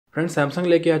Friends, Samsung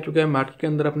लेके आ चुका है मार्केट के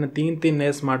अंदर अपने तीन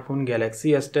नए smartphone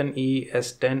Galaxy S10 E,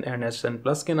 S10 and S10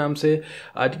 plus के नाम से।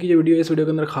 आज की जो वीडियो है, इस वीडियो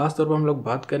के अंदर खास तौर पर हम लोग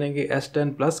बात करेंगे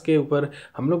S10 प्लस के ऊपर।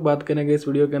 हम लोग बात करेंगे इस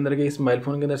वीडियो के अंदर कि इस मोबाइल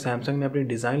फोन के अंदर सैमसंग ने अपनी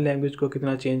डिज़ाइन लैंग्वेज को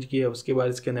कितना चेंज किया है, उसके बाद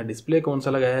इसके अंदर डिस्प्ले कौन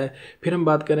सा लगाया है। फिर हम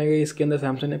बात करेंगे इसके अंदर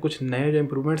सैमसंग ने कुछ नए जो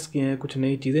इंप्रूवमेंट्स किए हैं, कुछ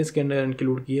नई चीज़ें इसके अंदर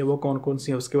इंक्लूड की है, वो कौन कौन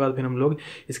सी हैं। उसके बाद फिर हम लोग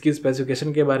इसकी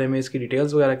स्पेसिफिकेशन के बारे में, इसकी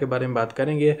डिटेल्स वगैरह के बारे में बात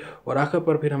करेंगे और आखिर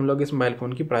पर फिर हम लोग इस मोबाइल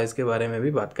फ़ोन की प्राइस के बारे में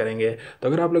भी बात करेंगे। तो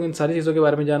अगर आप लोग इन सारी चीज़ों के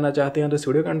बारे में जानना चाहते हैं तो इस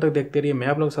वीडियो के अंत तक देखते रहिए। मैं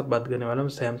आप लोगों के साथ बात करने वाला हूं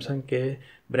सैमसंग के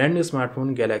brand new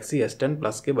smartphone Galaxy S10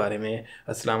 plus के बारे में।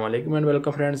 अस्सलाम वालेकुम and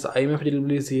welcome friends, I am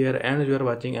here and you are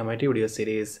watching MIT video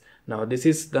series. Now this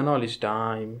is the knowledge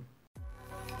time.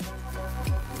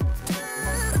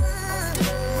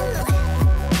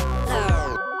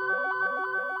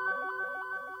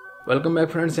 Welcome back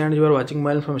friends and you are watching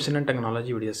mobile information and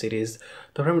technology video series.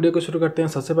 तो friend, video को शुरू करते हैं।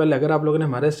 सबसे पहले अगर आप लोगों ने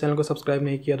हमारे इस चैनल को सब्सक्राइब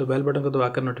नहीं किया तो बेल बटन को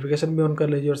दबाकर नोटिफिकेशन भी ऑन कर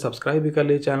लीजिए और सब्सक्राइब भी कर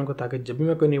लीजिए चैनल को, ताकि जब भी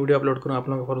मैं कोई नई वीडियो अपलोड करूँ आप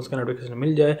लोगों को उसका नोटिफिकेशन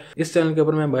मिल जाए। इस चैनल के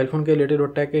ऊपर मैं मोबाइल फोन के रिलेटेड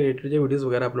और टेक के रिलेटेड जो वीडियोज़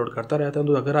वगैरह अपलोड करता रहता हूँ।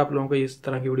 तो अगर आप लोगों को इस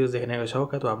तरह की वीडियोज़ देखने का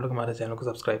शौक है तो आप लोग हमारे चैनल को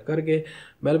सब्सक्राइब करके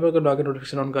बेल बटन को दबाकर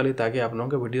नोटिफिकेशन ऑन कर लीजिए, ताकि आप लोगों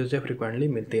को वीडियोज़ जो फ्रिक्वेंटली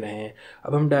मिलती रहें।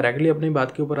 अब हम डायरेक्टली अपनी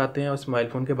बात के ऊपर आते हैं और इस मोबाइल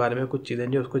फोन के बारे में कुछ चीज़ें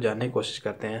जो उसको जानने की कोशिश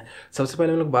करते हैं। सबसे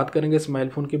पहले हम लोग बात करेंगे इस मोबाइल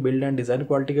फोन की बिल्ड एंड डिज़ाइन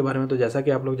क्वालिटी के बारे में। तो जैसा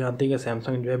कि आप लोग जानते हैं कि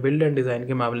सैमसंग जो है बिल्ड एंड डिज़ाइन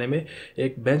के मामले में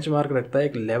एक बेंचमार्क रखता है,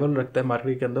 एक लेवल रखता है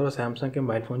मार्केट के अंदर, और सैमसंग के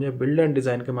मोबाइल फोन जो है बिल्ड एंड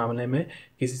डिज़ाइन के मामले में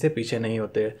किसी से पीछे नहीं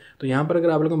होते। तो यहाँ पर अगर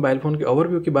आप लोग मोबाइल फोन के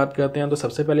ओवरव्यू की बात करते हैं तो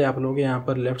सबसे पहले आप लोगों के यहाँ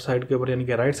पर लेफ्ट साइड के ऊपर यानी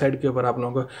कि राइट साइड के ऊपर आप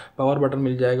लोगों को पावर बटन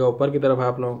मिल जाएगा। ऊपर की तरफ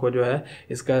आप लोगों को जो है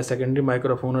इसका सेकेंडरी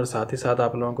माइक्रोफोन और साथ ही साथ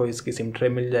आप लोगों को इसकी सिम ट्रे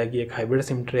मिल जाएगी। एक हाइब्रिड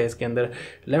सिम ट्रे है इसके अंदर।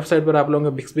 लेफ्ट साइड पर आप लोगों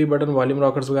को बिक्सबी बटन, वॉल्यूम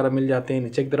रॉकर्स वगैरह मिल जाते हैं।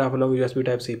 नीचे की तरफ आप लोगों को USB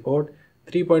Type-C port,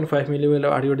 3.5 millimetre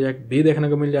audio Jack भी देखने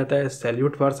को मिल जाता है।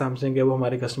 सैल्यूट फॉर सैमसंग है, वो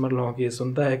हमारे कस्टमर लोगों की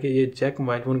सुनता है कि ये जैक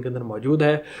मोबाइल फोन के अंदर मौजूद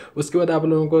है। उसके बाद आप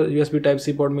लोगों को USB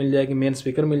Type-C पोर्ट मिल जाएगी, मेन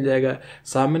स्पीकर मिल जाएगा।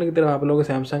 सामने की तरफ आप लोगों को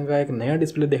सैमसंग का एक नया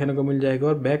डिस्प्ले देखने को मिल जाएगा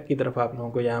और बैक की तरफ आप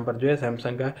लोगों को यहाँ पर जो है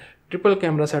सैमसंग का ट्रिपल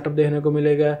कैमरा सेटअप देखने को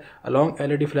मिलेगा, अलॉन्ग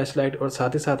LED फ्लैश लाइट, और साथ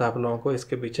ही साथ आप लोगों को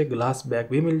इसके पीछे ग्लास बैक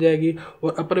भी मिल जाएगी।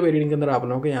 और अपर वेरिएंट के अंदर आप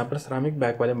लोगों को यहाँ पर सिरामिक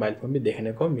बैक वाले मोबाइल फोन भी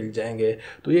देखने को मिल जाएंगे।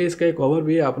 तो ये इसका एक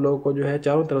ओवरव्यू आप लोगों को जो है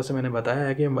चारों तरफ से मैंने बताया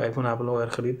है कि मोबाइल फोन आप लोग अगर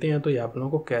खरीदते हैं तो ये आप लोगों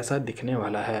को कैसा दिखने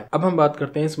वाला है। अब हम बात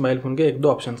करते हैं इस मोबाइल फोन के एक दो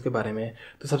ऑप्शन के बारे में।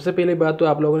 तो सबसे पहली बात तो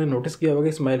आप लोगों ने नोटिस किया होगा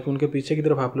इस मोबाइल फोन के पीछे की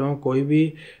तरफ आप लोगों को कोई भी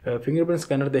फिंगरप्रिंट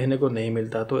स्कैनर देखने को नहीं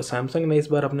मिलता। तो सैमसंग ने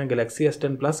इस बार अपने गैलेक्सी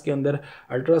S10 प्लस के अंदर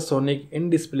ultrasonic in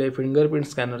display fingerprint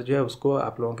scanner जो है उसको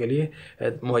आप लोगों के लिए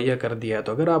मुहैया कर दिया है।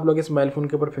 तो अगर आप लोग इस मोबाइल फोन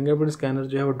के ऊपर फिंगरप्रिंट स्कैनर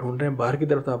जो है वो ढूंढ रहे हैं बाहर की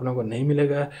तरफ तो आप लोगों को नहीं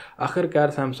मिलेगा। आखिरकार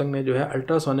सैमसंग ने जो है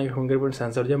अल्ट्रासोनिक फिंगरप्रिंट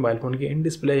सेंसर जो है मोबाइल फोन की इन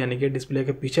डिस्प्ले यानी कि डिस्प्ले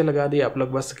के पीछे लगा दिया। आप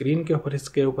लोग बस स्क्रीन के ऊपर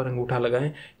इसके ऊपर अंगूठा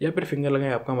लगाएं या फिर फिंगर लगाएं,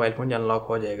 आपका मोबाइल फोन अनलॉक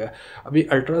हो जाएगा। अभी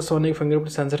अल्ट्रासोनिक फिंगरप्रिंट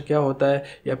सेंसर क्या होता है,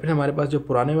 या फिर हमारे पास जो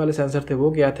पुराने वाले सेंसर थे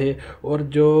वो क्या थे, और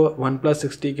जो OnePlus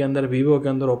 60 के अंदर, वीवो के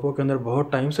अंदर, ओप्पो के अंदर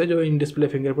बहुत टाइम से जो इन डिस्प्ले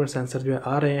फिंगरप्रिंट सेंसर जो है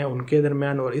आ रहे हैं, उनके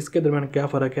दरमियान और इसके दरमियान क्या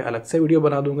फ़र्क है, अलग से वीडियो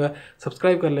बना दूंगा।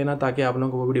 सब्सक्राइब कर लेना ताकि आप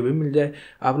लोगों को वो वीडियो भी मिल जाए।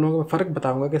 आप लोगों को फ़र्क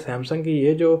बताऊंगा कि सैमसंग की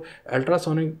ये जो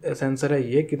अल्ट्रासोनिक सेंसर है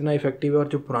ये कितना इफेक्टिव है, और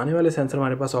जो पुराने वाले सेंसर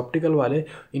हमारे पास ऑप्टिकल वाले,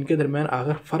 इनके दरमियान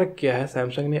आखिर फ़र्क क्या है,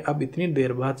 सैमसंग ने अब इतनी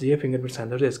देर बाद ये फिंगरप्रिंट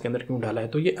सेंसर इसके अंदर क्यों डाला है।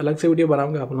 तो ये अलग से वीडियो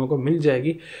बनाऊंगा, आप लोगों को मिल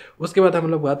जाएगी। उसके बाद हम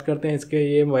लोग बात करते हैं इसके,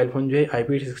 ये मोबाइल फ़ोन जो है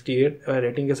IP68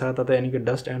 रेटिंग के साथ आता है, यानी कि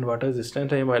डस्ट एंड वाटर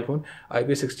रेजिस्टेंट है। ये मोबाइल फ़ोन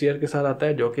IP68 के साथ आता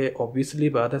है, जो कि ऑब्वियसली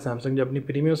बात है सैमसंग जो अपनी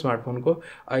प्रीमियम स्मार्टफोन को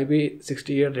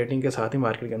IP68 रेटिंग के साथ ही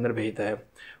मार्केट के अंदर भेजता है।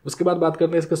 उसके बाद बात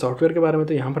करते हैं इसके सॉफ्टवेयर के बारे में।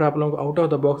 तो यहाँ पर आप लोगों को out of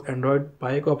the box Android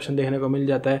पाई का ऑप्शन देखने को मिल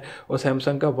जाता है, और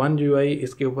सैमसंग का One UI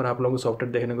इसके ऊपर आप लोगों को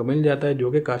सॉफ्टवेयर देखने को मिल जाता है,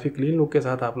 जो कि काफ़ी क्लीन लुक के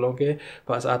साथ आप लोगों के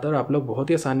पास आता है और आप लोग बहुत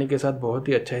ही आसानी के साथ बहुत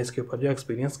ही अच्छा इसके ऊपर जो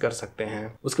एक्सपीरियंस कर सकते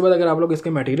हैं। उसके बाद अगर आप लोग इसके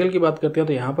मटेरियल की बात करते हैं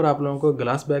तो यहाँ पर आप लोगों को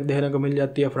ग्लास बैक देखने को मिल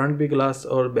जाती है, फ्रंट भी ग्लास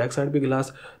और बैक साइड भी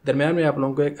ग्लास। दरमियान में आप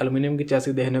लोगों को एक एल्यूमिनियम की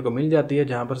चैसी देखने को मिल जाती है,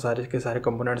 जहाँ पर सारे के सारे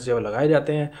कंपोनेंट्स जो लगाए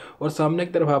जाते हैं। और सामने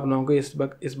की तरफ आप लोगों को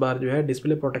इस बार जो है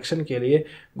डिस्प्ले प्रोटेक्शन के लिए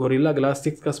गोरिल्ला ग्लास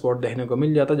 6 का सपोर्ट देखने को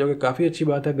मिल जाता है, जो कि काफ़ी अच्छी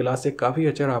बात है। ग्लास से काफ़ी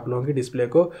अच्छा आप लोगों की डिस्प्ले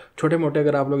को छोटे मोटे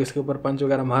अगर आप लोग इसके ऊपर पंच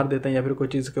वगैरह मार देते हैं या फिर कोई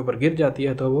चीज़ के ऊपर गिर जाती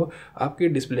है तो वो आपकी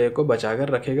डिस्प्ले को बचा कर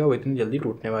रखेगा, वो इतनी जल्दी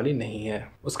टूटने वाली नहीं है।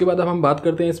 उसके बाद अब हम बात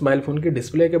करते हैं इस मोबाइल फ़ोन की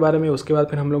डिस्प्ले के बारे में। उसके बाद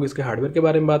फिर हम लोग इसके हार्डवेयर के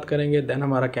बारे में बात करेंगे, देन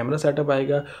हमारा कैमरा सेटअप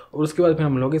आएगा, और उसके बाद फिर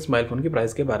हम लोग इस मोबाइल फ़ोन की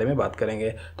प्राइस के बारे में बात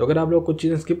करेंगे। तो अगर आप लोग कुछ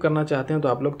चीज़ें स्किप करना चाहते हैं तो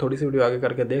आप लोग थोड़ी सी वीडियो आगे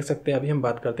करके देख सकते हैं। अभी हम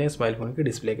बात करते हैं इस मोबाइल फ़ोन की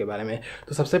डिस्प्ले के बारे में।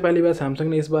 तो सबसे पहली बात, सैमसंग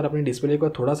ने इस बार अपनी डिस्प्ले एक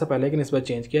बार थोड़ा सा पहले लेकिन इस बार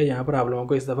चेंज किया। यहाँ पर आप लोगों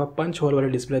को इस दफ़ा पंच होल वाली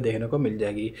डिस्प्ले देखने को मिल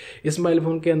जाएगी। इस मोबाइल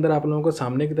फ़ोन के अंदर आप लोगों को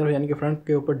सामने की तरफ यानी कि फ्रंट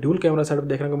के ऊपर ड्यूल कैमरा सेटअप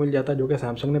देखने को मिल जाता है, जो कि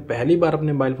सैमसंग ने पहली बार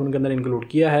अपने मोबाइल फ़ोन के अंदर इंक्लूड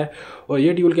किया है। और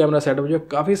ये ड्यूल कैमरा सेटअप जो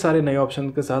काफ़ी सारे नए ऑप्शन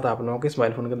के साथ आप लोगों को इस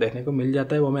मोबाइल फ़ोन के देखने को मिल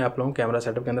जाता है, वो मैं आप लोगों को कैमरा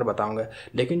सेटअप के अंदर बताऊँगा।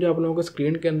 लेकिन जो आप लोगों को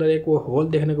स्क्रीन के अंदर एक वो होल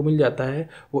देखने को मिल जाता है,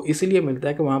 वो इसीलिए मिलता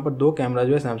है कि वहाँ पर 2 कैमरा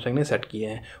जो है सैमसंग ने सेट किए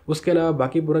हैं। उसके अलावा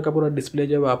बाकी पूरा का पूरा डिस्प्ले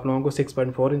जो आप लोगों को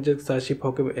 6.4 इंच के साथ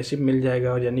शिप मिल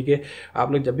जाएगा। और यानी कि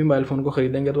आप लोग जब भी मोबाइल फ़ोन को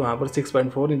खरीदेंगे तो वहाँ पर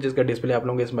 6.4 इंच का डिस्प्ले आप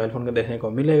लोगों को इस मोबाइल फ़ोन को देखने को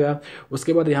मिलेगा।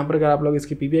 उसके बाद यहाँ पर अगर आप लोग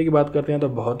इसकी पीपीआई की बात करते हैं तो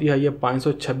बहुत ही हाई है,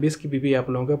 526 की पीपीआई आप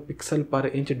लोगों को पिक्सल पर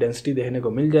इंच डेंसिटी देखने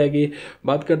को मिल जाएगी।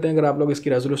 बात करते हैं अगर आप लोग इसकी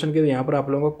रेजोल्यूशन की, तो यहाँ पर आप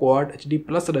लोगों को क्वाड HD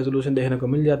प्लस रेजोल्यूशन देखने को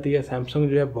मिल जाती है। सैमसंग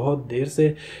जो है बहुत देर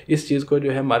से इस चीज़ को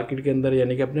जो है मार्केट के अंदर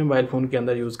यानी कि अपने मोबाइल फ़ोन के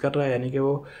अंदर यूज़ कर रहा है, यानी कि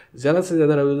वो ज़्यादा से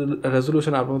ज़्यादा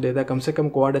रेजोल्यूशन आप लोगों को देता है, कम से कम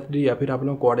क्वाड HD या फिर आप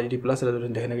लोग क्वाड HD प्लस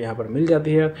रेजोल्यूशन देखने को यहाँ पर मिल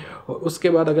जाती है। और उसके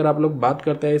बाद अगर आप लोग बात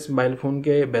करते हैं इस मोबाइल फ़ोन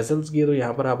के बेजल्स की, तो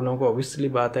यहाँ पर आप लोगों को ऑब्वियसली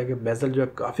बात है कि बेजल जो है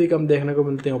काफ़ी कम देखने को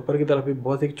मिलते हैं। ऊपर की तरफ भी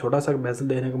बहुत एक छोटा सा बेजल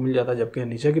देखने को मिल जाता है, जबकि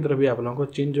नीचे की तरफ भी आप लोगों को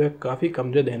चिन जो है काफ़ी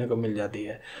कम जो देखने को मिल जाती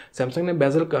है। सैमसंग ने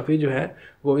बेजल काफ़ी जो है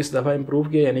वो इस दफ़ा इम्प्रूव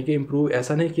किया, यानी कि इम्प्रूव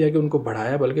ऐसा नहीं किया कि उनको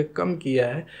बढ़ाया बल्कि कम किया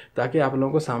है, ताकि आप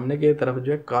लोगों को सामने की तरफ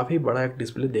जो है काफ़ी बड़ा एक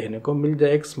डिस्प्ले देखने को मिल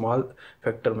जाए एक स्मॉल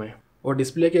फैक्टर में। और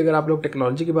डिस्प्ले की अगर आप लोग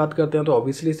टेक्नोलॉजी की बात करते हैं तो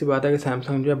ऑब्वियसली सी बात है कि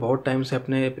सैमसंग जो है बहुत टाइम से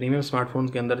अपने प्रीमियम स्मार्टफोन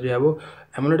के अंदर जो है वो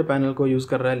एमोलेड पैनल को यूज़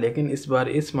कर रहा है। लेकिन इस बार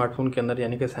इस स्मार्टफोन के अंदर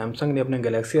यानी कि सैमसंग ने अपने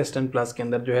गैलेक्सी S10 प्लस के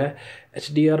अंदर जो है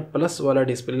HDR प्लस वाला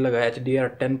डिस्प्ले लगाया, HDR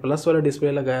 10 प्लस वाला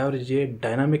डिस्प्ले लगाया, और ये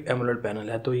डायनामिक एमोलेड पैनल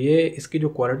है। तो ये इसकी जो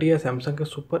क्वालिटी है सैमसंग के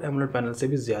सुपर एमोलेड पैनल से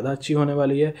भी ज़्यादा अच्छी होने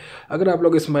वाली है। अगर आप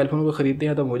लोग इस मोबाइल फ़ोन को खरीदते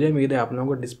हैं तो मुझे उम्मीद है आप लोगों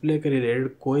को डिस्प्ले के रिलेटेड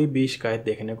कोई भी शिकायत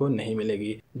देखने को नहीं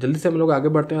मिलेगी। जल्दी से हम लोग आगे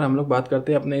बढ़ते हैं और हम लोग बात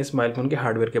करते हैं अपने इस मोबाइल फ़ोन के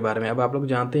हार्डवेयर के बारे में। अब आप लोग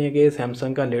जानते हैं कि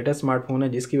सैमसंग का लेटेस्ट स्मार्टफोन है,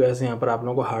 जिसकी वजह से यहाँ पर आप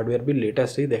लोगों को हार्डवेयर भी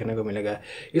लेटेस्ट ही देखने को मिलेगा।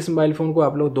 इस मोबाइल फ़ोन को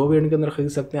आप लोग 2 वेरिएंट के अंदर खरीद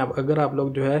सकते हैं। अगर आप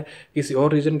लोग जो है किसी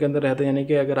और रीजन के अंदर रहते हैं, यानी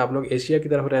कि अगर आप लोग एशिया की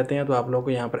तरफ रहते हैं तो आप लोग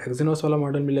को यहाँ पर एक्जीनोस वाला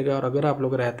मॉडल मिलेगा, और अगर आप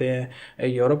लोग रहते हैं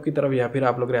यूरोप की तरफ या फिर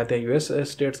आप लोग रहते हैं US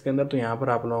स्टेट्स के अंदर तो यहाँ पर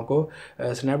आप लोगों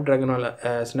को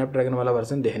स्नैपड्रैगन वाला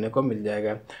वर्जन देखने को मिल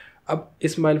जाएगा। अब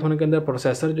इस मोबाइल फ़ोन के अंदर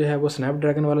प्रोसेसर जो है वो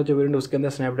स्नैपड्रैगन वाला जो वेरिएंट उसके अंदर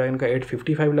स्नैपड्रैगन का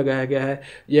 855 लगाया गया है।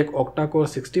 ये एक ऑक्टा कोर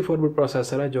 64 बिट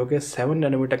प्रोसेसर है जो कि 7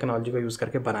 नैनोमीटर टेक्नोलॉजी को यूज़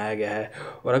करके बनाया गया है।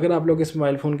 और अगर आप लोग इस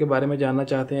मोबाइल फ़ोन के बारे में जानना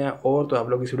चाहते हैं और तो आप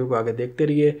लोग इस वीडियो को आगे देखते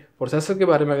रहिए। प्रोसेसर के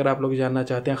बारे में अगर आप लोग जानना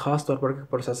चाहते हैं, ख़ास तौर पर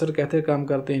प्रोसेसर कैसे काम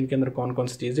करते हैं, इनके अंदर कौन कौन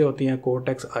सी चीज़ें होती हैं,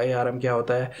 कोर्टेक्स IRM क्या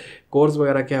होता है, कोर्स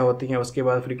वगैरह क्या होती हैं, उसके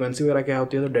बाद फ्रीक्वेंसी वगैरह क्या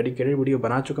होती है, तो डेडिकेटेड वीडियो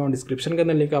बना चुका हूँ। डिस्क्रिप्शन के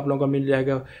अंदर लिंक आप लोगों को मिल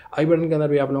जाएगा, आई बटन के अंदर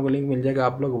भी आप लोगों को लिंक मिल जाएगा,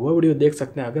 आप लोग वो वीडियो देख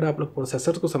सकते हैं अगर आप लोग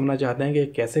प्रोसेसर को समझना चाहते हैं कि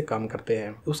कैसे काम करते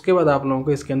हैं। उसके बाद आप लोगों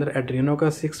को इसके अंदर एड्रीनो का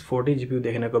 640 GPU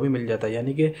देखने को भी मिल जाता है,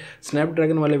 यानी कि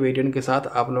स्नैपड्रैगन वाले वेरिएंट के साथ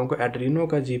आप लोगों को एड्रीनो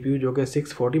का GPU जो कि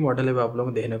 640 मॉडल है वो आप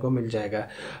लोगों को देखने को मिल जाएगा।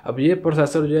 अब ये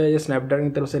प्रोसेसर जो है ये स्नैपड्रैगन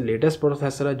की तरफ से लेटेस्ट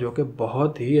प्रोसेसर है जो कि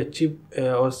बहुत ही अच्छी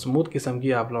और स्मूथ किस्म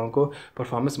की आप लोगों को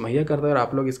परफॉर्मेंस मुहैया करता है। और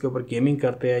आप लोग इसके ऊपर गेमिंग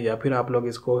करते हैं या फिर आप लोग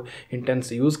इसको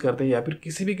इंटेंस यूज़ करते हैं या फिर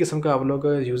किसी भी किस्म का आप लोग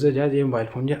यूजेज है, ये मोबाइल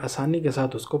फ़ोन जो आसानी के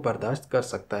साथ उसको बर्दाश्त कर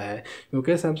सकता है,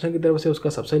 क्योंकि सैमसंग की तरफ से उसका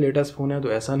सबसे लेटेस्ट फ़ोन है। तो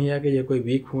ऐसा नहीं है कि ये कोई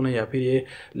वीक फ़ोन है या फिर ये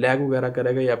लैग वगैरह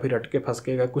करेगा या फिर अटके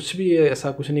फंसकेगा, कुछ भी ये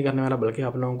ऐसा कुछ नहीं करने वाला, बल्कि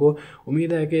आप लोगों को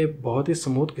उम्मीद है कि बहुत ही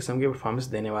स्मूथ किस्म की परफॉर्मेंस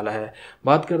देने वाला है।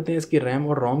 बात करते हैं इसकी रैम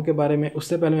और रोम के बारे में।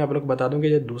 उससे पहले मैं आप लोग बता दूं कि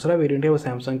जो दूसरा वेरिएंट है वो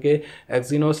सैमसंग के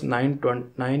एक्जीनोस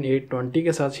 9820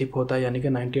 के साथ शिप होता है, यानी कि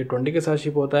 9820 के साथ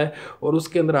शिप होता है। और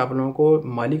उसके अंदर आप लोगों को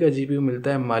माली का GPU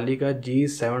मिलता है, माली का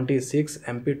G76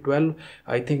 MP12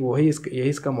 आई थिंक यही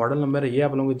इसका मॉडल नंबर है। ये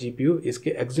आप लोगों को GPU इसके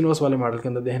एक्जीनोस वाले मॉडल के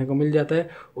अंदर देखने को मिल जाता है।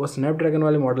 और स्नैपड्रैगन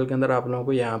वाले मॉडल के अंदर आप लोगों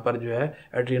को यहाँ पर जो है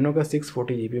एड्रीनो का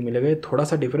 640 GPU मिलेगा। थोड़ा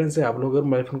सा डिफरेंस है, आप लोग अगर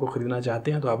मोबाइल फ़ोन को खरीदना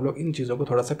चाहते हैं तो आप लोग इन चीज़ों को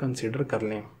थोड़ा सा कंसीडर कर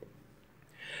लें।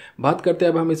 बात करते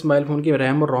हैं अब हम इस मोबाइल फ़ोन की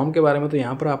रैम और रोम के बारे में। तो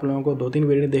यहाँ पर आप लोगों को 2-3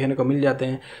 वेरिएंट देखने को मिल जाते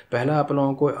हैं। पहला आप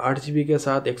लोगों को 8 GB के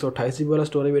साथ 128 GB वाला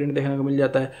स्टोरेज वेरिएंट देखने को मिल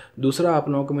जाता है। दूसरा आप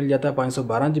लोगों को मिल जाता है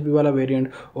 512 GB वाला वेरिएंट,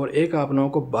 और एक आप लोगों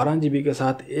को 12 GB के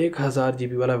साथ 1000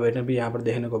 GB वाला वेरिएंट भी यहाँ पर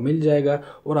देखने को मिल जाएगा।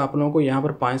 और आप लोगों को यहाँ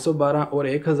पर 512 और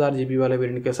 1000 GB वाले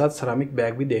वेरिएंट के साथ सेरामिक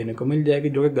बैग भी देखने को मिल जाएगी,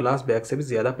 जो कि ग्लास बैग से भी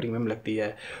ज़्यादा प्रीमियम लगती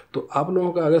है। तो आप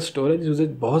लोगों का अगर स्टोरेज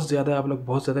यूजेज बहुत ज़्यादा है, आप लोग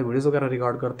बहुत ज़्यादा वीडियोज़ वगैरह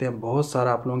रिकॉर्ड करते हैं, बहुत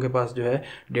सारा आप लोगों के पास जो है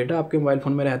डेटा आपके मोबाइल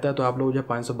फ़ोन में रहता है, तो आप लोग जो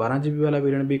 512 GB वाला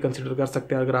वेरिएंट भी कंसीडर कर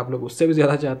सकते हैं। अगर आप लोग उससे भी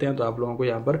ज़्यादा चाहते हैं तो आप लोगों को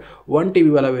यहाँ पर 1 TB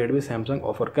वाला वेरिएंट भी सैमसंग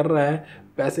ऑफर कर रहा है।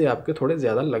 पैसे आपके थोड़े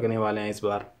ज़्यादा लगने वाले हैं इस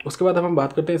बार। उसके बाद हम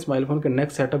बात करते हैं इस मोबाइल फ़ोन के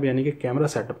नेक्स्ट सेटअप यानी कि कैमरा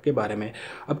सेटअप के बारे में।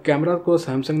 अब कैमरा को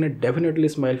सैमसंग ने डेफिनेटली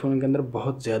इस मोबाइल फ़ोन के अंदर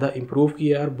बहुत ज़्यादा इंप्रूव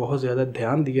किया है और बहुत ज़्यादा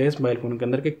ध्यान दिया है इस मोबाइल फ़ोन के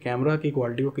अंदर कि कैमरा की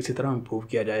क्वालिटी को किसी तरह इंप्रूव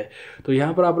किया जाए। तो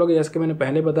यहाँ पर आप लोग जैसे कि मैंने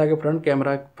पहले बताया कि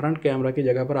फ्रंट कैमरा की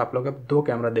जगह पर आप लोग अब 2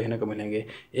 कैमरा देखने को मिलेंगे।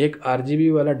 एक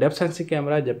RGB वाला वाला डेप्थ सेंसिंग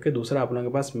कैमरा है, जबकि दूसरा आप लोगों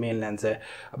के पास मेन लेंस है।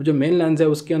 अब जो मेन लेंस है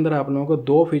उसके अंदर आप लोगों को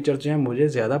 2 फीचर जो हैं मुझे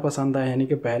ज़्यादा पसंद आए, यानी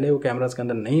कि पहले वो कैमरास के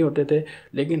अंदर नहीं होते थे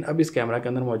लेकिन अब इस कैमरा के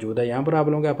अंदर मौजूद है। यहाँ पर आप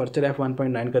लोगों का अपर्चर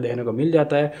f1.9 का देखने को मिल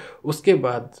जाता है। उसके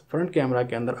बाद फ्रंट कैमरा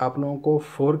के अंदर आप लोगों को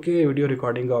 4K वीडियो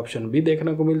रिकॉर्डिंग का ऑप्शन भी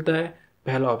देखने को मिलता है,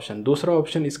 पहला ऑप्शन। दूसरा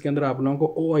ऑप्शन इसके अंदर आप लोगों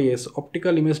को OIS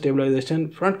optical image stabilization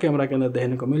front camera के अंदर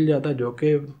देखने को मिल जाता है, जो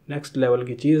कि नेक्स्ट लेवल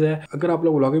की चीज़ है। अगर आप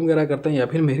लोग व्लॉगिंग वगैरह करते हैं या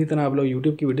फिर मेरी तरह आप लोग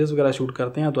यूट्यूब की वीडियोस वगैरह शूट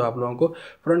करते हैं तो आप लोगों को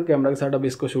फ्रंट कैमरा के साथ आप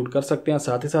इसको शूट कर सकते हैं।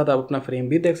 साथ ही साथ आप अपना फ्रेम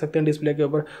भी देख सकते हैं डिस्प्ले के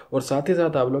ऊपर, और साथ ही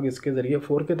साथ आप लोग इसके ज़रिए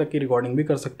 4K तक की रिकॉर्डिंग भी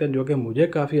कर सकते हैं, जो कि मुझे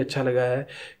काफ़ी अच्छा लगा है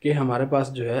कि हमारे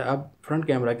पास जो है अब फ्रंट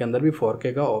कैमरा के अंदर भी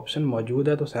 4K का ऑप्शन मौजूद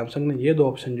है। तो सैमसंग ने ये 2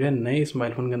 ऑप्शन जो है नए इस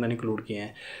मोबाइल फ़ोन के अंदर इंक्लूड किए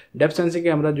हैं। डेप्थ सेंसिंग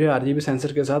कैमरा जो है RGB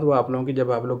सेंसर के साथ, वो आप लोगों की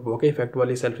जब आप लोग बोके इफेक्ट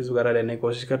वाली सेल्फीज वगैरह लेने की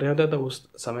कोशिश कर रहे होते हैं तो उस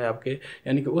समय आपके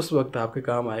यानी कि उस वक्त आपके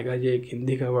काम आएगा। ये एक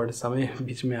हिंदी का वर्ड समय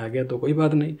बीच में आ गया तो कोई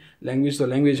बात नहीं, लैंग्वेज तो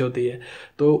लैंग्वेज होती है।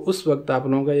 तो उस वक्त आप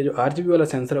लोगों का ये जो RGB वाला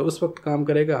सेंसर है उस वक्त काम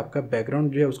करेगा आपका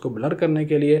बैकग्राउंड जो है उसको ब्लर करने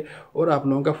के लिए, और आप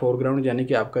लोगों का फोरग्राउंड यानी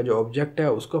कि आपका जो ऑब्जेक्ट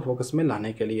है उसको फोकस में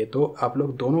लाने के लिए। तो आप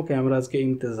लोग दोनों कैमराज के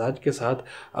इम्तिजाज के साथ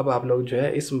अब आप लोग जो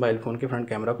है इस मोबाइल फ़ोन के फ्रंट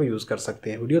कैमरा को यूज़ कर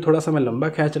सकते हैं। वीडियो थोड़ा सा मैं लंबा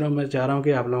खींच रहा हूँ, मैं चाह रहा हूँ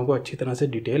कि आप लोगों को अच्छी तरह से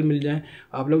डिटेल मिल जाए।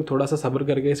 आप लोग थोड़ा सा सब्र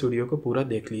करके इस वीडियो को पूरा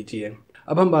देख लीजिए।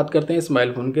 अब हम बात करते हैं इस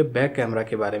मोबाइल फ़ोन के बैक कैमरा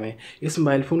के बारे में। इस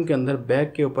मोबाइल फ़ोन के अंदर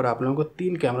बैक के ऊपर आप लोगों को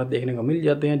 3 कैमरा देखने को मिल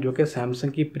जाते हैं, जो कि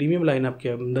सैमसंग की प्रीमियम लाइनअप के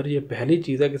अंदर ये पहली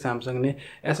चीज़ है कि सैमसंग ने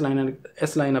एस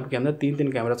लाइनअप के अंदर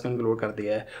 3 कैमराज को इंक्लूड कर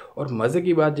दिया है। और मज़े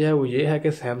की बात जो है वो ये है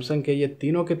कि सैमसंग के ये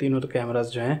तीनों के तीनों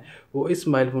कैमराज जो हैं वो इस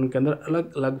मोबाइल फ़ोन के अंदर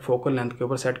अलग अलग फोकल लेंथ के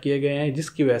ऊपर सेट किए गए हैं,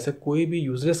 जिसकी वजह से कोई भी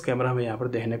यूजलेस कैमरा हमें यहाँ पर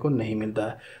देखने को नहीं मिलता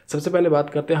है। सबसे पहले बात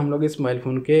करते हैं हम लोग इस मोबाइल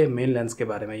फ़ोन के मेन लेंस के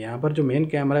बारे में। यहाँ पर जो मेन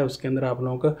कैमरा है उसके अंदर आप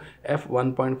लोगों को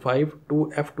f1.5 टू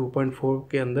f2.4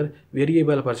 के अंदर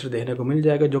वेरिएबल अपर्चर देखने को मिल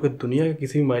जाएगा, जो कि दुनिया के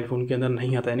किसी भी मोबाइल फ़ोन के अंदर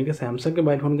नहीं आता, यानी कि सैमसंग के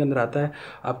मोबाइल फ़ोन के अंदर आता है।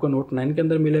 आपको Note 9 के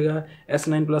अंदर मिलेगा,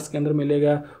 S9 प्लस के अंदर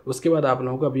मिलेगा, उसके बाद आप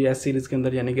लोगों को अभी S सीरीज़ के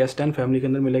अंदर यानी कि S10 फैमिली के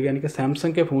अंदर मिलेगा, यानी कि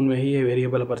सैमसंग के फ़ोन में ही ये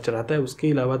वेरिएबल अपर्चर आता है।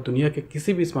 उसके अलावा दुनिया के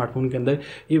किसी भी स्मार्टफोन के अंदर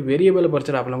ये वेरिएबल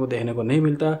अपर्चर आप लोगों को देखने को नहीं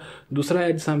मिलता। दूसरा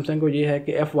एज सैमसंग को ये है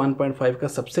कि f1.5 का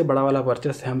सबसे बड़ा वाला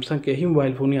अपर्चर सैमसंग के ही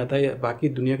मोबाइल फ़ोन ही आता है, बाकी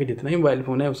दुनिया के जितना ही मोबाइल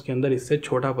फ़ोन है उसके अंदर इससे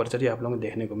छोटा अपर्चर ही आप लोगों को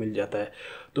देखने को मिल जाता है।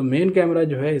 तो मेन कैमरा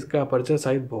जो है इसका अपर्चर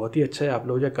साइज बहुत ही अच्छा है, आप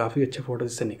लोग जो काफ़ी अच्छे फोटो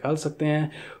इससे निकाल सकते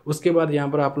हैं। उसके बाद यहाँ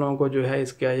पर आप लोगों को जो है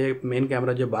इसका ये मेन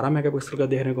कैमरा जो 12 मेगापिक्सल का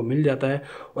देखने को मिल जाता है।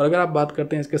 और अगर आप बात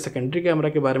करते हैं इसके सेकेंडरी कैमरा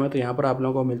के बारे में तो यहाँ पर आप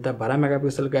लोगों को मिलता है 12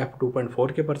 मेगापिक्सल का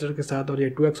f2.4 के अपर्चर के साथ, और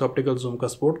ये 2x ऑप्टिकल जूम का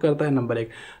सपोर्ट करता है, नंबर 1।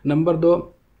 नंबर 2,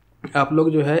 आप लोग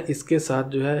जो है इसके साथ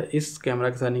जो है इस कैमरा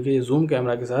के साथ यानी कि जूम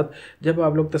कैमरा के साथ जब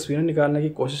आप लोग तस्वीरें निकालने की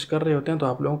कोशिश कर रहे होते हैं तो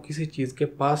आप लोगों को किसी चीज़ के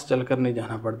पास चलकर नहीं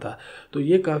जाना पड़ता। तो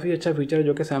ये काफ़ी अच्छा फीचर है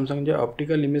जो कि सैमसंग जो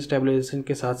ऑप्टिकल इमेज स्टेबलाइजेशन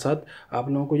के साथ साथ आप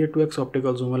लोगों को ये 2x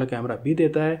ऑप्टिकल जूम वाला कैमरा भी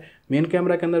देता है। मेन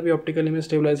कैमरा के अंदर भी ऑप्टिकल इमेज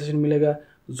स्टेबलाइजेशन मिलेगा,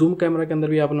 जूम कैमरा के अंदर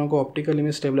भी आप लोगों को ऑप्टिकल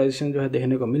इमेज स्टेबलाइजेशन जो है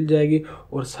देखने को मिल जाएगी,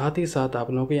 और साथ ही साथ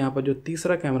आप लोगों को यहाँ पर जो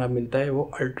तीसरा कैमरा मिलता है वो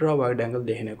अल्ट्रा वाइड एंगल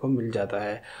देखने को मिल जाता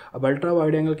है। अब अल्ट्रा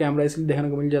वाइड एंगल कैमरा इसलिए देखने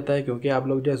को मिल जाता है क्योंकि आप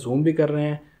लोग जो है जूम भी कर रहे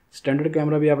हैं, स्टैंडर्ड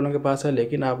कैमरा भी आप लोगों के पास है,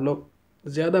 लेकिन आप लोग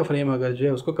ज़्यादा फ्रेम अगर जो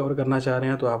है उसको कवर करना चाह रहे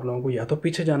हैं तो आप लोगों को या तो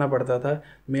पीछे जाना पड़ता था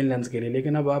मेन लेंस के लिए,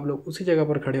 लेकिन अब आप लोग उसी जगह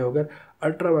पर खड़े होकर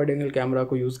अल्ट्रा वाइड एंगल कैमरा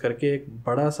को यूज़ करके एक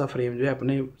बड़ा सा फ्रेम जो है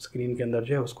अपने स्क्रीन के अंदर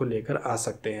जो है उसको लेकर आ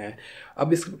सकते हैं।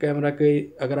 अब इस कैमरा के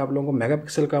अगर आप लोगों को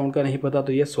मेगापिक्सल काउंट का नहीं पता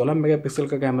तो ये 16 मेगापिक्सल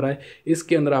का कैमरा है।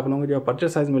 इसके अंदर आप लोगों को जो अपर्चर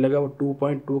साइज़ मिलेगा वो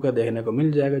 2.2 का देखने को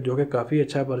मिल जाएगा, जो कि काफ़ी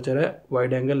अच्छा अपर्चर है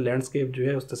वाइड एंगल लैंडस्केप जो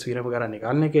है उस तस्वीरें वगैरह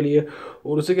निकालने के लिए।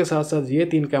 और उसी के साथ साथ ये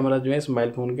 3 कैमरा जो है इस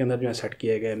मोबाइल फ़ोन के अंदर जो है सेट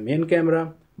किए गए। मेन कैमरा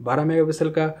 12 मेगापिक्सल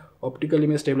का ऑप्टिकल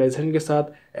इमेज स्टेबलाइजेशन के साथ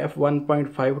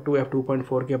f1.5 टू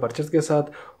f2.4 के अपर्चर्स के साथ,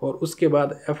 और उसके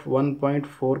बाद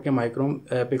f1.4 के माइक्रोन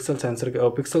पिक्सल सेंसर के और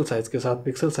पिक्सल साइज़ के साथ।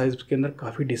 पिक्सल साइज़ के अंदर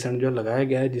काफ़ी डिसेंट जो लगाया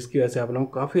गया है, जिसकी वजह से आप लोगों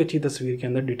को काफ़ी अच्छी तस्वीर के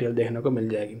अंदर डिटेल देखने को मिल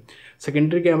जाएगी।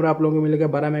 सेकेंडरी कैमरा आप लोगों को मिलेगा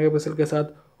 12 मेगापिक्सल के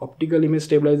साथ ऑप्टिकल इमेज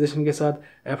स्टेबलाइजेशन के साथ,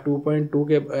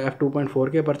 f2.4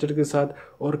 के अपर्चर के साथ,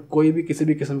 और कोई भी किसी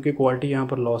भी किस्म की क्वालिटी यहाँ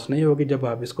पर लॉस नहीं होगी जब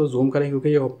आप इसको जूम करें, क्योंकि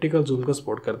ये ऑप्टिकल जूम को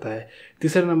सपोर्ट करता है।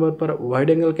 तीसरे नंबर पर वाइड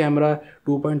एंगल कैमरा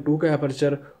 2.2 का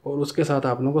अपर्चर, और उसके साथ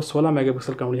आप लोगों को 16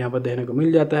 मेगापिक्सल काउंट यहाँ पर देखने को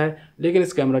मिल जाता है। लेकिन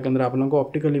इस कैमरा के अंदर आप लोगों को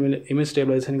ऑप्टिकल इमेज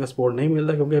स्टेबलाइजेशन का सपोर्ट नहीं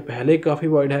मिलता, क्योंकि पहले ही काफ़ी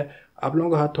वाइड है। आप लोगों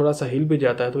का हाथ थोड़ा सा हिल भी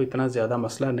जाता है तो इतना ज़्यादा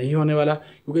मसला नहीं होने वाला,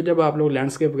 क्योंकि जब आप लोग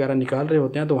लैंडस्केप वगैरह निकाल रहे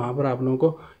होते हैं तो वहाँ पर आप लोगों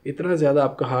को इतना ज़्यादा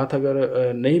आपका हाथ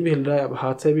अगर नहीं भी हिल रहा है,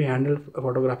 हाथ से भी हैंडल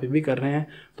फोटोग्राफी भी कर रहे हैं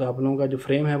तो आप लोगों का जो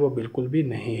फ्रेम है वो बिल्कुल भी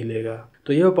नहीं हिलेगा।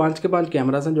 तो ये वो 5 के 5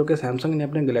 कैमरास हैं जो कि सैमसंग ने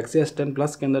अपने गैलेक्सी S10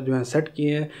 प्लस के अंदर जो है सेट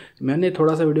किए हैं। मैंने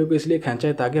थोड़ा सा वीडियो को इसलिए खींचा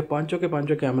है ताकि पाँचों के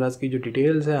पाँचों कैमरास की जो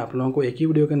डिटेल्स है आप लोगों को एक ही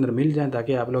वीडियो के अंदर मिल जाए,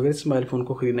 ताकि आप लोग इस मोबाइल फ़ोन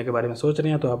को खरीदने के बारे में सोच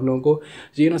रहे हैं तो आप लोगों को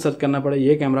ये ना सर्च करना पड़े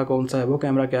ये कैमरा कौन सा है, वो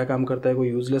कैमरा क्या काम करता है, कोई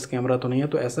यूजलेस कैमरा तो नहीं है।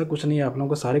 तो ऐसा कुछ नहीं है, आप लोगों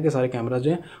को सारे के सारे कैमरा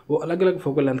जो हैं वो अलग अलग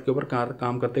फोकल लेंथ के ऊपर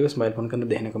काम करते हुए इस मोबाइल फ़ोन के अंदर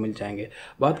देखने को मिल जाएंगे।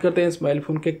 बात करते हैं इस मोबाइल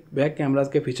फ़ोन के बैक कैमरास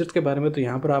के फीचर्स के बारे में। तो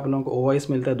यहाँ पर आप लोगों को OIS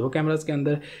मिलता है 2 कैमरास के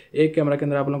अंदर। एक कैमरा के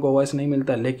अंदर आप लोगों को OIS नहीं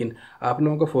मिलता, लेकिन आप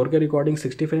लोगों को 4K रिकॉर्डिंग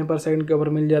 60 फ्रेम पर सेकंड के ऊपर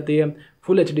मिल जाती है।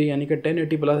 फुल HD यानी कि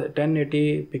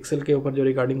 1080 पिक्सल के ऊपर जो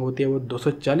रिकॉर्डिंग होती है वो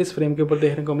 240 फ्रेम के ऊपर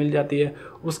देखने को मिल जाती है।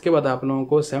 उसके बाद आप लोगों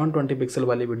को 720 पिक्सल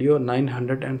वाली वीडियो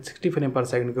 960 फ्रेम पर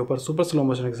सेकंड के ऊपर सुपर स्लो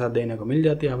मोशन के साथ देखने को मिल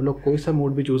जाती है। आप लोग कोई सा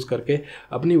मोड भी चूज़ करके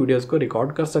अपनी वीडियोज़ को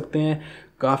रिकॉर्ड कर सकते हैं।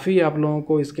 काफ़ी आप लोगों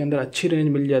को इसके अंदर अच्छी रेंज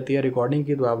मिल जाती है रिकॉर्डिंग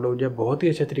की, तो आप लोग जो है बहुत ही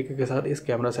अच्छे तरीके के साथ इस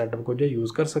कैमरा सेटअप को जो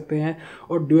यूज़ कर सकते हैं।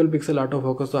 और ड्यूअल पिक्सल ऑटो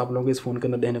फोकस तो आप लोगों को इस फ़ोन के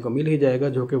अंदर देखने को मिल ही जाएगा,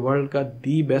 जो कि वर्ल्ड का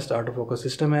the best auto focus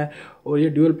system है। और ये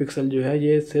ड्यूअल पिक्सल जो है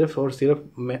ये सिर्फ और सिर्फ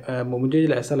मुझे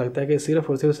ऐसा लगता है कि सिर्फ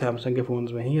और सिर्फ सैमसंग के फ़ोन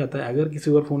में ही आता है। अगर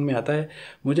किसी और फ़ोन में आता है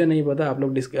मुझे नहीं पता, आप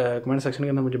लोग कमेंट सेक्शन के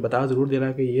अंदर मुझे बता ज़रूर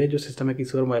देना कि ये जो सिस्टम है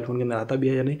किसी और मोबाइल फ़ोन के अंदर आता भी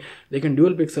है या नहीं। लेकिन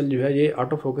ड्यूअल पिक्सल जो है ये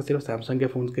ऑटो फोकस सिर्फ सैमसंग के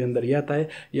फ़ोन के अंदर ही आता है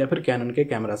या फिर कैनन के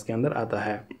कैमरास के अंदर आता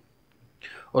है।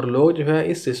 और लोग जो है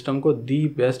इस सिस्टम को the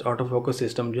best auto focus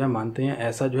system जो है मानते हैं।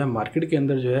 ऐसा जो है मार्केट के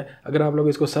अंदर जो है अगर आप लोग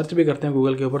इसको सर्च भी करते हैं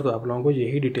गूगल के ऊपर तो आप लोगों को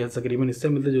यही डिटेल्स तकरीबन इससे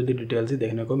मिलती जुलती डिटेल्स ही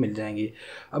देखने को मिल जाएंगी।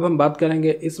 अब हम बात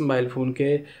करेंगे इस मोबाइल फ़ोन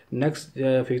के नेक्स्ट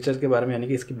फीचर्स के बारे में, यानी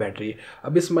कि इसकी बैटरी।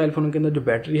 अब इस मोबाइल फ़ोन के अंदर जो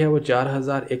बैटरी है वो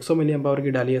 4100 mAh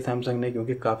की डाली है सैमसंग ने,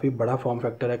 क्योंकि काफ़ी बड़ा फॉर्म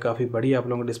फैक्टर है, काफ़ी बड़ी आप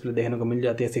लोगों को डिस्प्ले देखने को मिल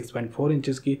जाती है 6.4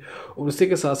 इंचज़ की। और उसी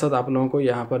के साथ साथ आप लोगों को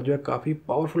यहाँ पर जो है काफ़ी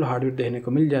पावरफुल हार्डवेयर देखने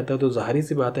को मिल जाता है। तो ज़ाहिर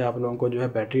सी बात है आप लोगों को जो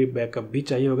है बैटरी बैकअप भी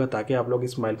चाहिए होगा ताकि आप लोग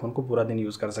इस मोबाइल फ़ोन को पूरा दिन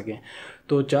यूज़ कर सकें।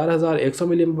 तो 4100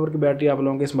 mAh की बैटरी आप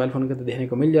लोगों को इस मोबाइल फ़ोन के अंदर देखने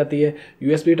को मिल जाती है।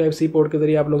 USB Type-C पोर्ट के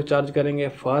ज़रिए आप लोग चार्ज करेंगे,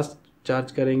 फास्ट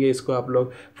चार्ज करेंगे, इसको आप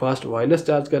लोग फास्ट वायरलेस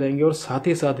चार्ज करेंगे। और साथ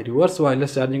ही साथ रिवर्स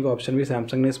वायरलेस चार्जिंग का ऑप्शन भी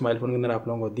सैमसंग ने इस मोबाइल फ़ोन के अंदर आप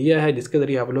लोगों को दिया है, जिसके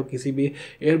ज़रिए आप लोग किसी भी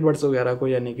एयरबड्स वगैरह को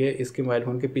यानी कि इसके मोबाइल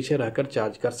फ़ोन के पीछे रहकर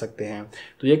चार्ज कर सकते हैं।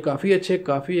 तो ये काफ़ी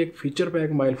एक फीचर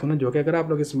पैक मोबाइल फ़ोन है, जो कि अगर आप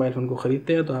लोग इस मोबाइल फ़ोन को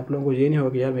ख़रीदते हैं तो आप लोगों को ये नहीं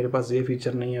होगा यार मेरे पास ये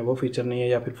फीचर नहीं है, वो फीचर नहीं है,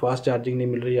 या फिर फास्ट चार्जिंग नहीं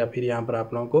मिल रही, या फिर यहाँ पर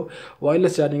आप लोगों को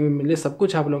वायरलेस चार्जिंग भी मिल रही है। सब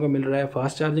कुछ आप लोगों को मिल रहा है,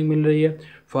 फास्ट चार्जिंग मिल रही है,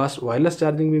 फास्ट वायरलेस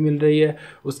चार्जिंग भी मिल रही है।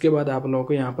 उसके बाद आप लोगों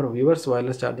को यहाँ पर रिवर्स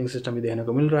वायरलेस चार्जिंग सिस्टम भी देखने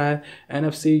को मिल रहा है।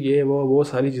 NFC ये वो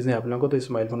सारी चीज़ें आप लोगों को तो इस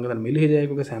मोबाइल फ़ोन के अंदर मिल ही जाएगी,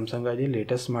 क्योंकि सैमसंग का ये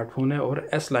लेटेस्ट स्मार्टफोन है और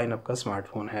S लाइनअप का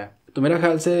स्मार्टफोन है। तो मेरा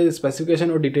ख्याल से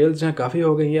स्पेसिफिकेशन और डिटेल्स जो हैं काफ़ी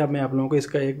हो गई है। अब मैं आप लोगों को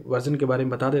इसका एक वर्जन के बारे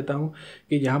में बता देता हूँ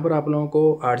कि यहाँ पर आप लोगों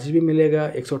को 8GB मिलेगा,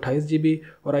 128 GB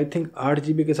और आई थिंक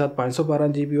 8GB के साथ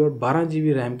 512 GB और 12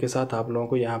 GB रैम के साथ आप लोगों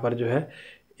को यहाँ पर जो है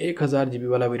 1000 GB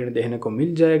वाला वेरिएंट देखने को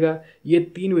मिल जाएगा। ये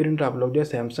 3 वेरिएंट आप लोग जो है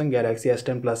सैमसंग गैलेक्सी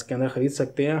S10 प्लस के अंदर ख़रीद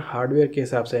सकते हैं हार्डवेयर के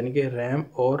हिसाब से, यानी कि रैम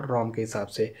और रोम के हिसाब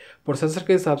से। प्रोसेसर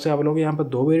के हिसाब से आप लोगों को यहाँ पर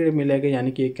 2 वेरिएंट मिलेंगे,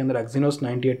 यानी कि एक के अंदर एक्जीनोस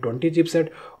 9820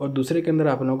 चिपसेट और दूसरे के अंदर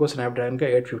आप लोगों को स्नैपड्रैगन का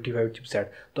 855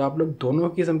 चिपसेट। तो आप लोग दोनों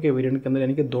किस्म के वेरिएंट के अंदर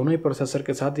यानी कि दोनों ही प्रोसेसर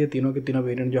के साथ ये तीनों के तीनों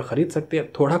वेरिएंट जो खरीद सकते हैं।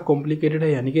 थोड़ा कॉम्प्लिकेटेड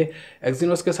है, यानी कि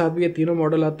एक्जीनोस के साथ भी ये तीनों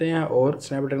मॉडल आते हैं और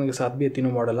स्नैपड्रैगन के साथ भी ये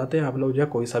तीनों मॉडल आते हैं। आप लोग जो है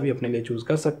कोई सा भी अपने लिए चूज़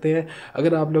कर सकते हैं।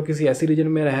 अगर आप लोग किसी ऐसी रीजन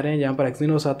में रह रहे हैं जहाँ पर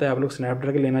एक्जीनोस आता है, आप लोग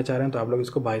स्नैपड्रैगन लेना चाह रहे हैं, तो आप लोग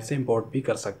इसको बाहर से इंपोर्ट भी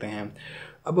कर सकते हैं।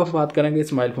 अब हम बात करेंगे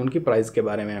इस मोबाइल फ़ोन की प्राइस के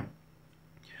बारे में।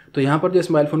 तो यहाँ पर जो इस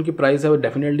मोबाइल फ़ोन की प्राइस है वो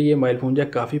डेफिनेटली ये मोबाइल फ़ोन जो है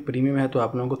काफ़ी प्रीमियम है, तो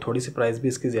आप लोगों को थोड़ी सी प्राइस भी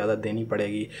इसकी ज़्यादा देनी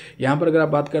पड़ेगी। यहाँ पर अगर आप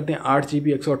बात करते हैं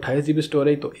 8GB 128 GB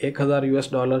स्टोरेज तो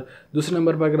 $1000। दूसरे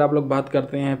नंबर पर अगर आप लोग बात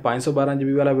करते हैं 512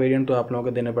 GB वाला वेरिएंट तो आप लोगों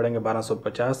को देने पड़ेंगे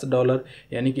 $1250,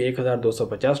 यानी कि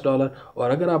 $1250।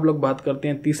 और अगर आप लोग बात करते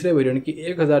हैं तीसरे वेरिएंट की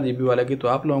 1000 GB वाला की तो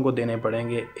आप लोगों को देने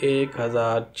पड़ेंगे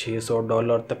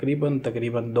 $1600,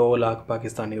 तकरीबन 2 लाख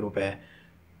पाकिस्तानी रुपये।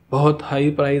 बहुत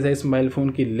हाई प्राइस है इस मोबाइल फ़ोन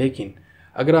की। लेकिन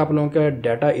अगर आप लोगों का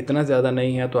डाटा इतना ज़्यादा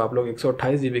नहीं है तो आप लोग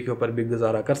 128 GB के ऊपर भी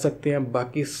गुजारा कर सकते हैं।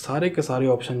 बाकी सारे के सारे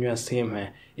ऑप्शन जो हैं सेम हैं।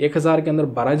 1000 के अंदर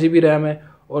 12 GB रैम है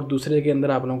और दूसरे के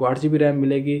अंदर आप लोगों को 8 GB रैम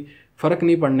मिलेगी। फ़र्क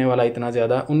नहीं पड़ने वाला इतना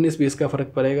ज़्यादा, 19-20 का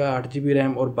फ़र्क पड़ेगा 8 GB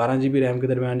रैम और 12 GB रैम के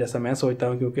दरमियान, जैसा मैं सोचता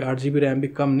हूँ, क्योंकि 8 GB रैम भी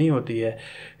कम नहीं होती है।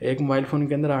 एक मोबाइल फ़ोन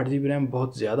के अंदर 8 GB रैम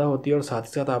बहुत ज़्यादा होती है और साथ ही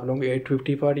साथ आप लोगों को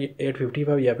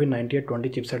 855 या फिर 9820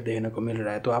 चिपसेट देखने को मिल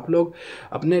रहा है। तो आप लोग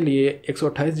अपने लिए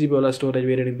 128 GB वाला स्टोरेज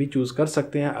वेरिएंट भी चूज़ कर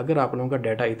सकते हैं अगर आप लोगों का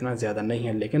डाटा इतना ज़्यादा नहीं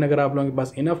है। लेकिन अगर आप लोगों के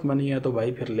पास इनफ मनी है तो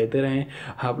भाई फिर लेते रहें।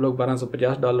 आप लोग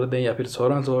 $1250 दें या फिर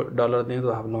 $1600 दें तो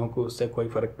आप लोगों को उससे कोई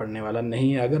फ़र्क पड़ने वाला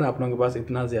नहीं है, अगर आप लोगों के पास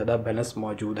इतना ज़्यादा बैलेंस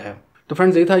मौजूद है। तो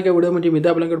फ्रेंड्स यही था कि वीडियो मुझे उम्मीद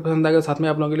है आप लोगों को पसंद आएगा, साथ में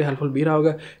आप लोगों के लिए हेल्पफुल भी रहा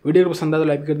होगा। वीडियो को पसंद आया तो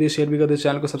लाइक कर दीजिए, शेयर भी कर दीजिए,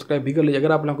 चैनल को सब्सक्राइब भी कर लीजिए।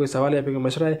 अगर आप लोगों को कोई सवाल या फिर कोई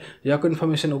मशवरा है या कोई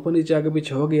इन्फॉर्मेशन ऊपर नीचे आगे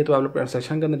पीछे हो गई तो आप लोग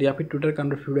सेक्शन के अंदर या फिर ट्विटर के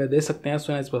अंदर वीडियो दे सकते हैं,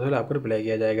 सो इस पर आपको रिप्लाई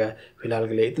किया जाएगा। फिलहाल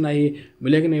के लिए इतना ही,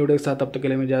 मिलेंगे नई वीडियो के साथ, तब तक के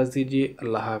लिए मैं इजाज़त दीजिए।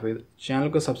 अल्लाह हाफिज़। चैनल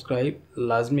को सब्सक्राइब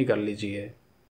लाजमी कर लीजिए।